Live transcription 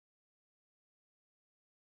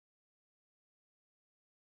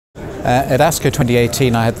At ASCO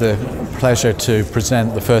 2018, I had the pleasure to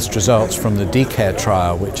present the first results from the DCARE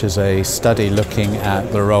trial, which is a study looking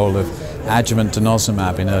at the role of adjuvant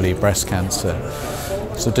Denosumab in early breast cancer.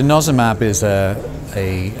 So Denosumab is an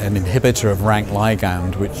inhibitor of rank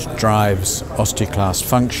ligand which drives osteoclast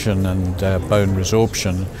function and bone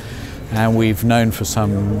resorption. And we've known for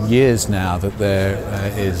some years now that there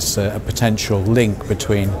is a potential link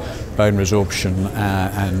between bone resorption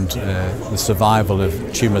and the survival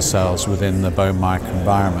of tumour cells within the bone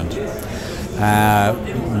microenvironment.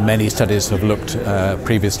 Many studies have looked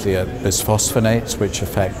previously at bisphosphonates, which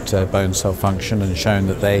affect bone cell function, and shown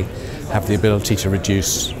that they have the ability to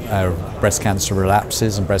reduce breast cancer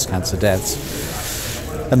relapses and breast cancer deaths.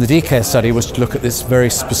 And the DCARE study was to look at this very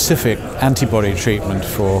specific antibody treatment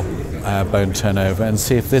for bone turnover and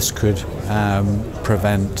see if this could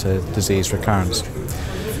prevent disease recurrence.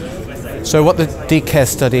 So what the DCARE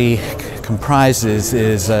study comprises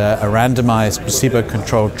is a randomized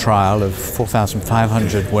placebo-controlled trial of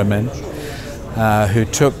 4,500 women who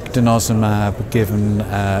took Denosumab given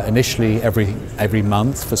initially every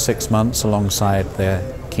month for 6 months alongside their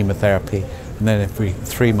chemotherapy, and then every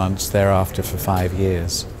 3 months thereafter for 5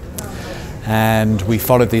 years. And we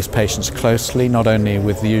followed these patients closely, not only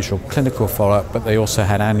with the usual clinical follow-up, but they also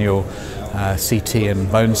had annual CT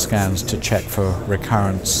and bone scans to check for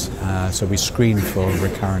recurrence. So we screened for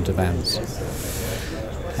recurrent events.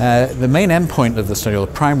 The main endpoint of the study, or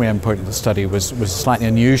the primary endpoint of the study, was a slightly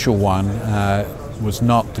unusual one. Was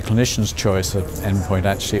not the clinician's choice of endpoint,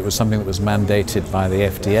 actually. It was something that was mandated by the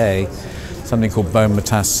FDA, something called bone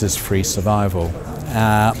metastasis-free survival.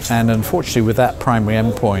 And unfortunately, with that primary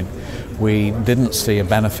endpoint, we didn't see a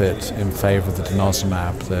benefit in favor of the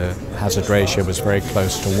Denosumab. The hazard ratio was very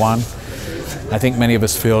close to 1. I think many of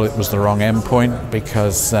us feel it was the wrong endpoint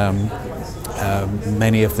because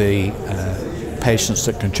many of the patients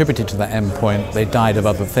that contributed to that endpoint, they died of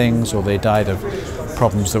other things, or they died of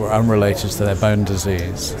problems that were unrelated to their bone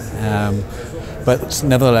disease. But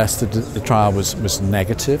nevertheless, the trial was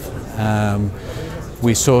negative.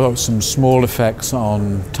 We saw some small effects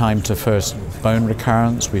on time to first bone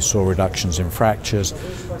recurrence. We saw reductions in fractures,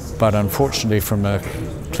 but unfortunately from a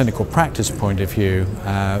clinical practice point of view,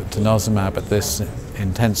 Denosumab at this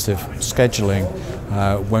intensive scheduling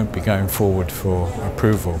won't be going forward for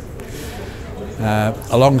approval.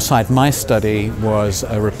 Alongside my study was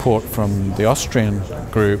a report from the Austrian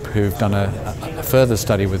group who've done a further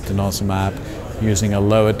study with Denosumab using a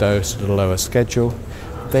lower dose at a lower schedule.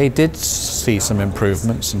 They did see some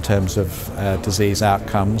improvements in terms of disease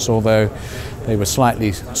outcomes, although they were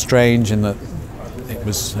slightly strange in that it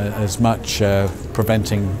was as much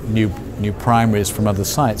preventing new primaries from other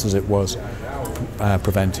sites as it was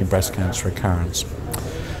preventing breast cancer recurrence.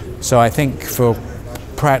 So I think for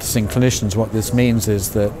practicing clinicians, what this means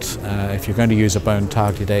is that if you're going to use a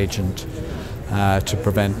bone-targeted agent to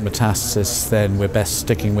prevent metastasis, then we're best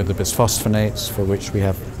sticking with the bisphosphonates, for which we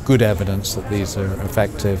have good evidence that these are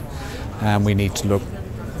effective, and we need to look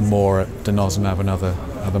more at Denosumab and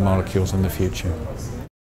other molecules in the future.